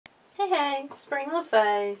Hey, Spring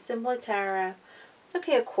LaFay, Simply Tarot.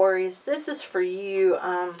 Okay, Aquarius, this is for you.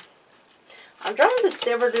 I'm drawing to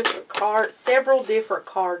several different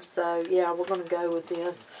cards, so yeah, we're going to go with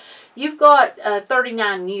this. You've got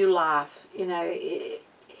 39, new life, you know,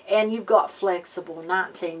 and you've got flexible,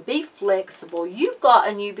 19. Be flexible. You've got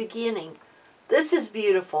a new beginning. This is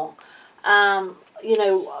beautiful. You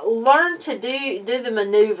know, learn to do the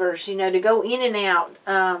maneuvers, you know, to go in and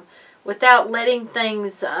out without letting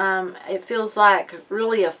things, it feels like,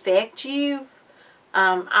 really affect you.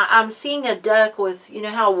 I'm seeing a duck with, you know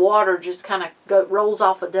how water just kind of rolls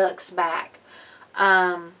off a duck's back.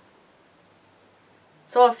 So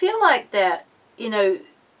I feel like that, you know,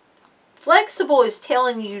 flexible is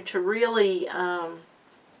telling you to really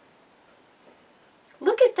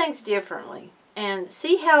look at things differently and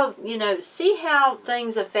see how, you know, see how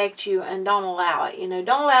things affect you and don't allow it. You know,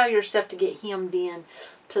 don't allow yourself to get hemmed in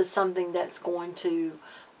to something that's going to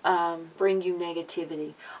bring you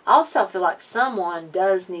negativity. I also feel like someone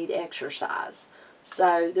does need exercise.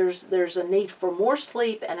 So there's a need for more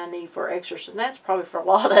sleep and a need for exercise. And that's probably for a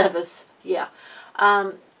lot of us. Yeah.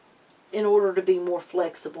 In order to be more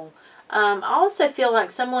flexible. I also feel like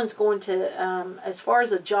someone's going to, as far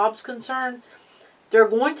as a job's concerned, they're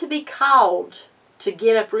going to be called to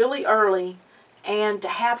get up really early and to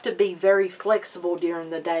have to be very flexible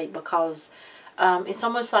during the day because it's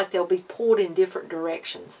almost like they'll be pulled in different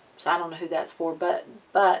directions. So I don't know who that's for, but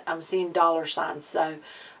I'm seeing dollar signs. So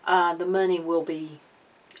the money will be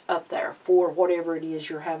up there for whatever it is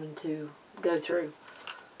you're having to go through.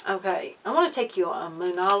 Okay, I want to take you a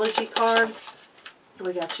Moonology card.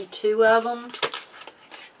 We got you 2 of them.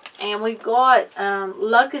 And we've got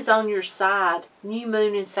luck is on your side. New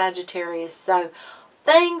moon in Sagittarius. So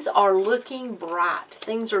things are looking bright.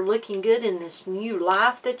 Things are looking good in this new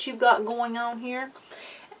life that you've got going on here.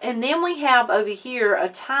 And then we have over here a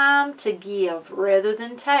time to give rather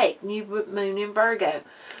than take. New moon in Virgo.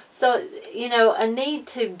 So, you know, a need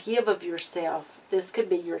to give of yourself. This could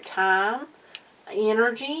be your time,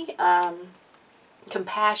 energy,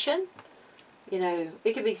 compassion. You know,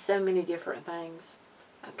 it could be so many different things.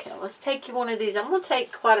 Okay, let's take you one of these. I'm going to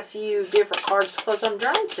take quite a few different cards because I'm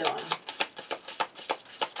drawn to them.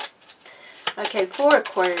 Okay, for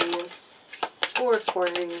Aquarius. For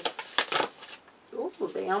Aquarius. Ooh,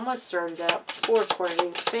 they almost started out. For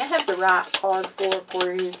Aquarius. May I have the right card for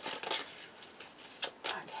Aquarius?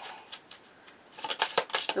 Okay.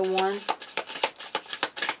 The one.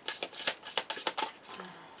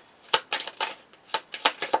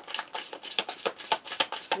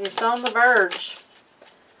 It's on the verge.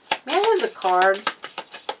 May I have the card? Okay.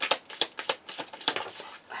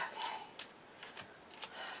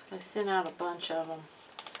 They sent out a bunch of them.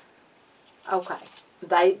 Okay.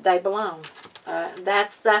 They belong.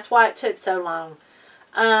 That's why it took so long.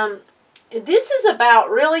 This is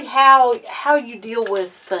about really how you deal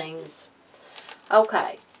with things.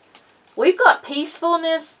 Okay. We've got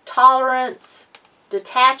peacefulness, tolerance,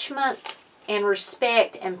 detachment, and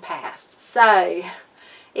respect and past. So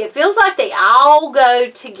it feels like they all go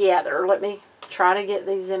together. Let me try to get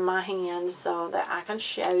these in my hand so that I can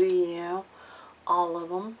show you all of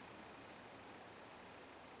them.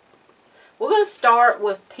 We're going to start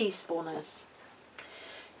with peacefulness.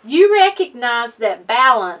 You recognize that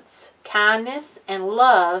balance, kindness, and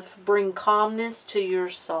love bring calmness to your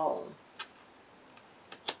soul.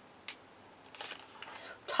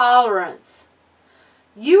 Tolerance.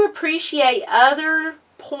 You appreciate other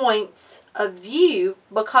points of view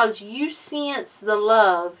because you sense the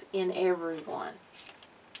love in everyone.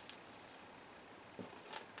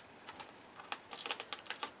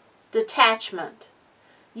 Detachment.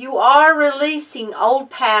 You are releasing old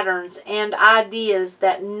patterns and ideas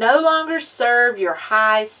that no longer serve your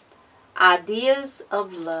highest ideas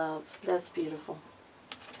of love. That's beautiful.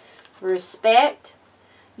 Respect.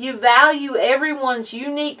 You value everyone's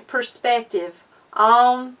unique perspective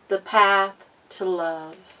on the path to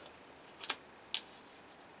love.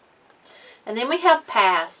 And then we have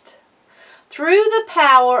past. Through the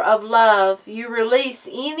power of love, you release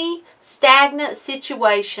any stagnant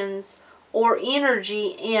situations or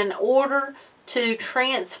energy in order to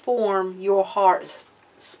transform your heart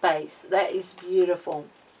space. That is beautiful.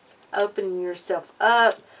 Opening yourself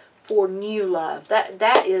up for new love.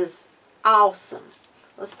 That is awesome.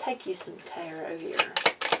 Let's take you some tarot here.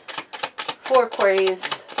 For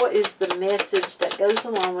Aquarius, what is the message that goes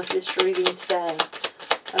along with this reading today?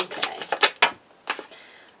 Okay.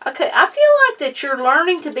 Okay, I feel like that you're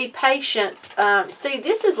learning to be patient. See,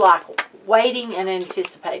 this is like waiting and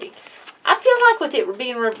anticipating. I feel like with it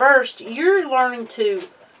being reversed, you're learning to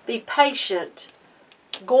be patient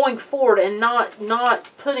going forward and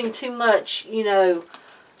not putting too much, you know,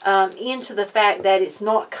 into the fact that it's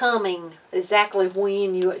not coming exactly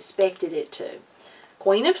when you expected it to.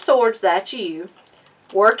 Queen of Swords, that's you.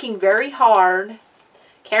 Working very hard,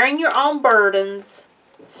 carrying your own burdens,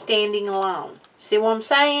 standing alone. See what I'm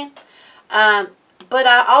saying? But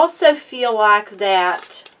I also feel like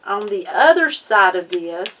that on the other side of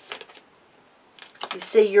this, you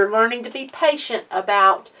see, you're learning to be patient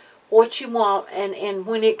about what you want and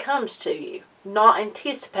when it comes to you. Not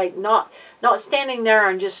anticipate, not standing there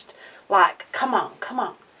and just like, come on, come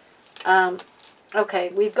on. Okay,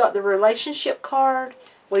 we've got the relationship card.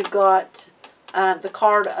 We've got the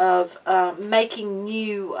card of making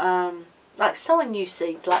new, like sowing new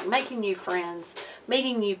seeds, like making new friends,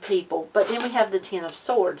 meeting new people. But then we have the Ten of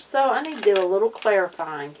Swords. So I need to do a little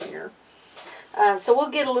clarifying here. So we'll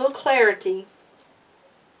get a little clarity.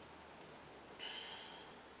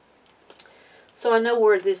 So I know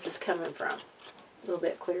where this is coming from. A little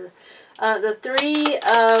bit clearer. The Three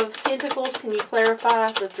of Pentacles. Can you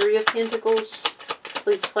clarify the Three of Pentacles?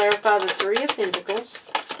 Please clarify the Three of Pentacles.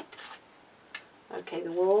 Okay,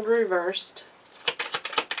 the World reversed.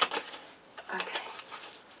 Okay.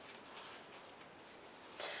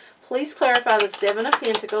 Please clarify the Seven of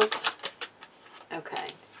Pentacles. Okay.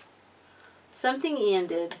 Something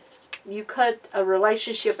ended. You cut a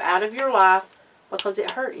relationship out of your life because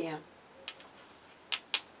it hurt you.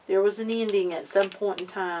 There was an ending at some point in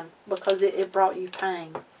time because it brought you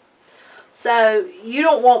pain. So you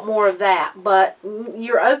don't want more of that, but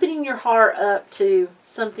you're opening your heart up to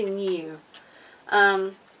something new.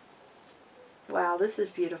 Wow, this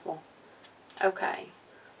is beautiful. Okay.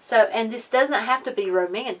 So, and this doesn't have to be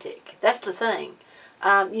romantic. That's the thing.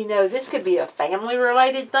 You know, this could be a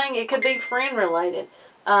family-related thing. It could be friend-related.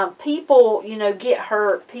 People, you know, get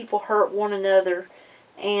hurt. People hurt one another.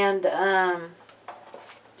 And,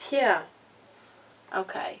 yeah.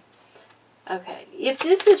 Okay. Okay. If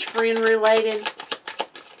this is friend-related,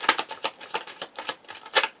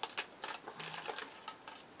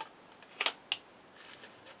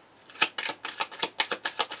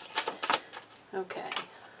 okay.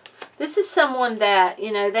 This is someone that,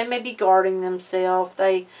 you know, they may be guarding themselves.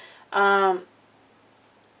 They,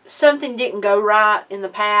 something didn't go right in the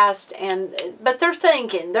past, but they're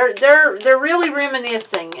thinking, they're really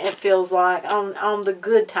reminiscing. It feels like on the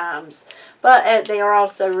good times, but they are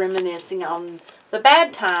also reminiscing on the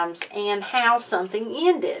bad times and how something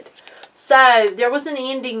ended. So there was an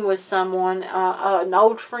ending with someone, an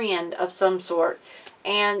old friend of some sort,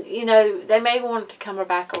 and you know they may want to come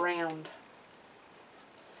back around.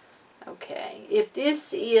 Okay, if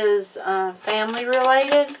this is family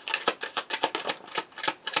related.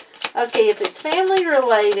 Okay, if it's family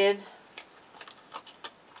related,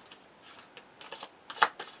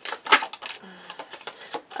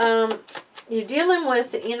 you're dealing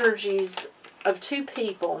with the energies of two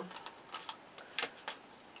people.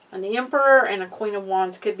 An Emperor and a Queen of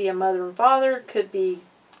Wands. Could be a mother and father, could be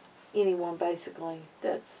anyone basically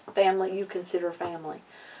that's family, you consider family.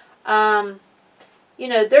 You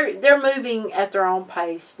know, they're moving at their own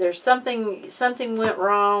pace. There's something went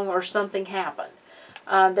wrong or something happened.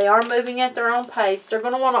 They are moving at their own pace. They're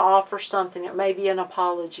going to want to offer something. It may be an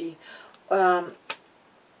apology.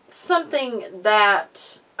 Something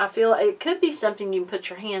that I feel, it could be something you can put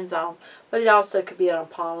your hands on, but it also could be an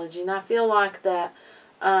apology. And I feel like that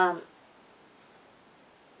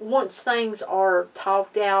once things are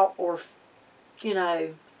talked out or, you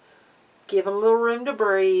know, given a little room to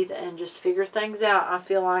breathe and just figure things out, I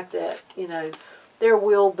feel like that, you know, there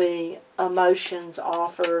will be emotions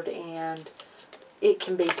offered and it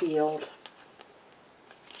can be healed.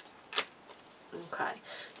 Okay.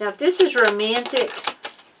 Now, if this is romantic,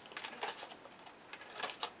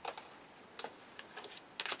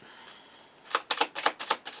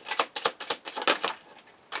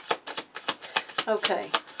 okay.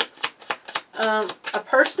 A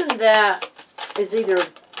person that is either,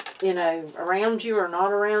 you know, around you or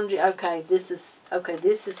not around you. Okay, this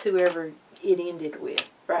is whoever it ended with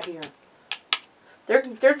right here.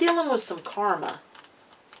 They're dealing with some karma.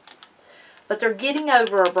 But they're getting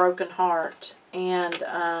over a broken heart, and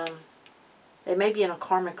they may be in a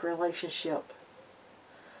karmic relationship.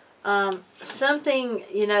 Something,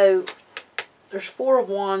 you know, there's Four of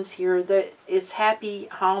Wands here that is happy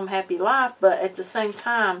home, happy life, but at the same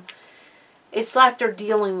time, it's like they're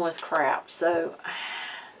dealing with crap. So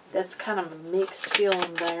that's kind of a mixed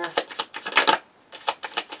feeling there.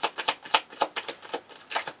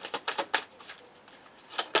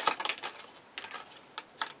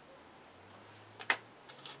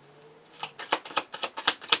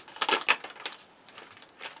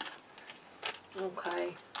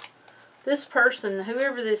 Okay. this person,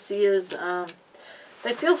 whoever this is,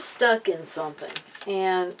 they feel stuck in something.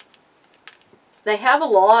 And they have a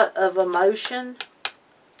lot of emotion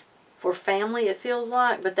for family, it feels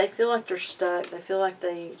like, but they feel like they're stuck. They feel like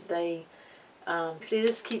they see,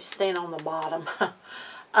 this keeps staying on the bottom.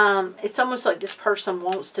 It's almost like this person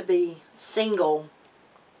wants to be single.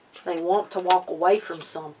 They want to walk away from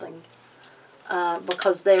something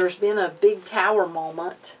because there's been a big tower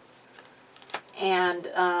moment. And,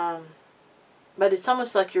 but it's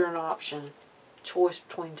almost like you're an option. Choice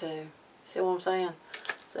between two. See what I'm saying?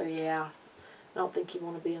 So, yeah. I don't think you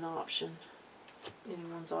want to be an option.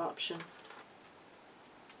 Anyone's option.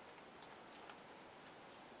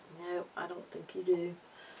 No, I don't think you do.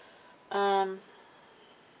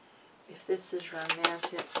 If this is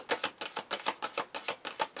romantic.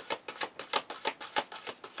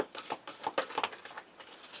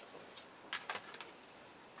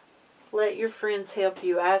 Let your friends help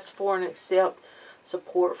you. Ask for and accept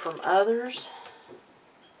support from others.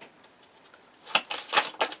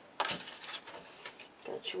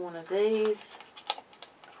 Got you one of these.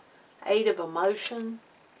 8 of emotion.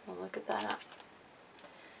 Well, look at that.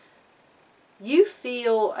 You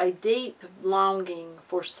feel a deep longing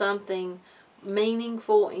for something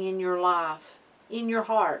meaningful in your life, in your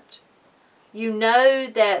heart. You know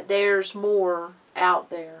that there's more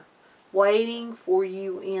out there waiting for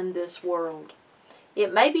you in this world.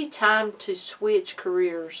 It may be time to switch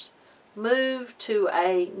careers, move to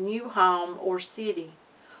a new home or city,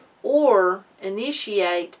 or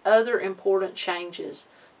initiate other important changes.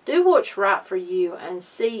 Do what's right for you and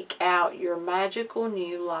seek out your magical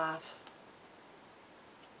new life.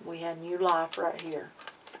 We had new life right here.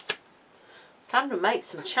 It's time to make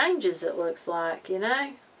some changes, it looks like, you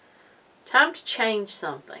know. Time to change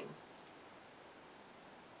something.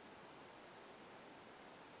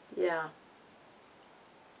 Yeah.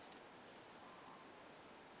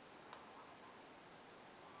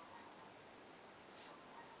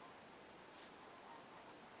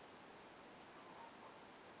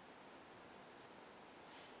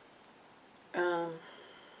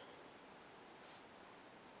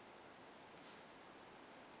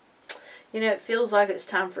 You know, it feels like it's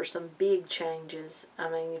time for some big changes. I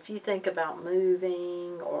mean, if you think about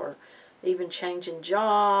moving or even changing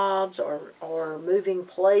jobs or moving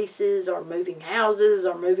places or moving houses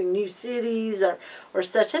or moving new cities or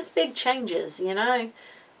such, that's big changes, you know.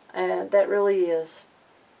 That really is.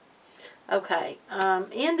 Okay,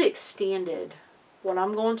 in the extended, what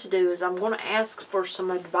I'm going to do is I'm going to ask for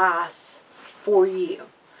some advice for you.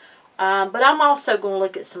 But I'm also going to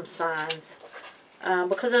look at some signs.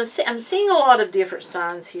 Because I'm seeing a lot of different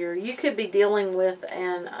signs here. You could be dealing with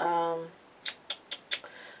an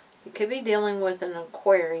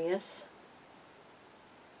Aquarius.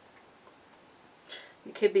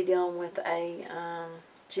 You could be dealing with a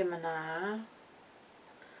Gemini.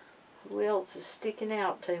 Who else is sticking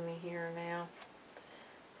out to me here now?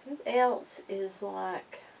 Who else is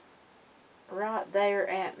like right there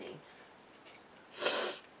at me?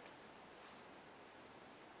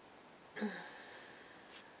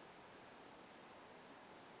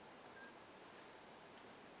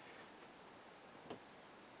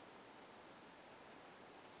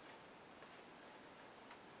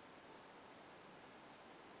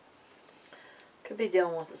 Could be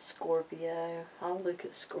dealing with a Scorpio. I'll look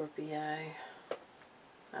at Scorpio.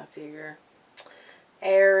 I figure.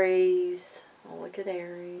 Aries. I'll look at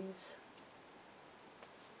Aries.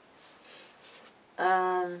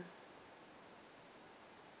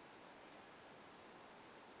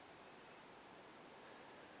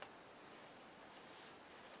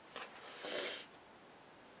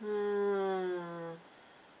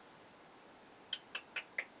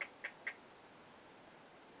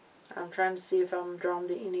 I'm trying to see if I'm drawn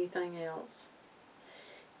to anything else.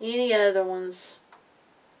 Any other ones.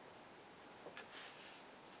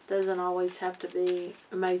 Doesn't always have to be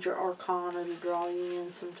a major arcana to draw you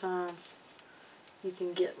in sometimes. You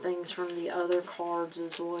can get things from the other cards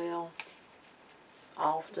as well.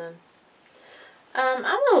 Often. I'm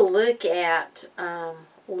going to look at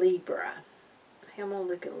Libra. I'm going to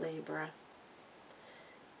look at Libra.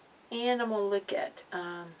 And I'm going to look at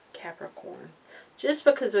Capricorn. Just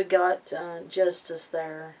because we got Justice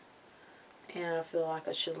there. And I feel like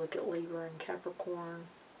I should look at Libra and Capricorn.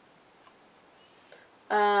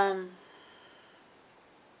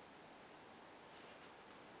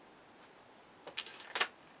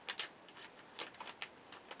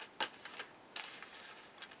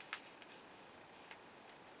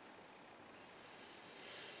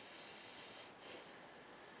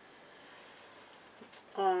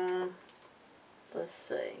 Let's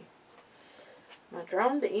see. Am I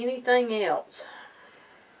drawn to anything else?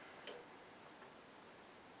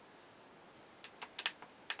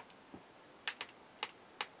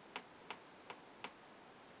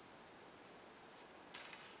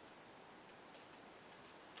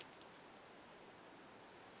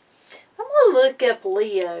 I'm going to look up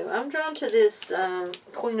Leo. I'm drawn to this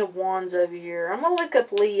Queen of Wands over here. I'm going to look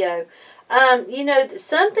up Leo. You know,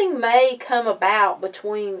 something may come about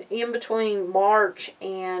in between March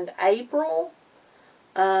and April,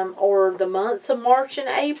 or the months of March and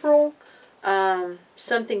April.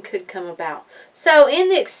 Something could come about. So in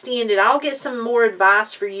the extended, I'll get some more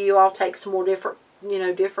advice for you. I'll take some more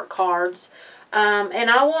different cards. And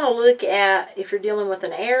I want to look at if you're dealing with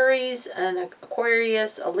an Aries, an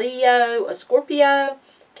Aquarius, a Leo, a Scorpio,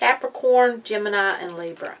 Capricorn, Gemini, and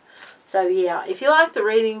Libra. So yeah, if you like the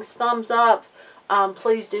readings, thumbs up.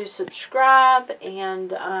 Please do subscribe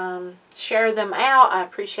and share them out. I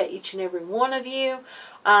appreciate each and every one of you.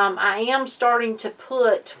 I am starting to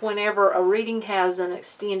put, whenever a reading has an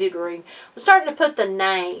extended reading, I'm starting to put the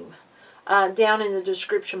name down in the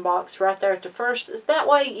description box right there at the first. That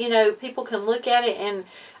way, you know, people can look at it, and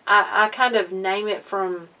I kind of name it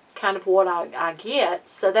from kind of what I get.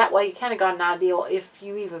 So that way you kind of got an idea if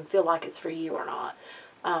you even feel like it's for you or not.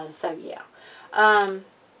 So yeah.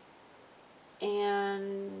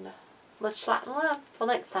 And much light and love. Till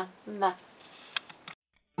next time. Bye.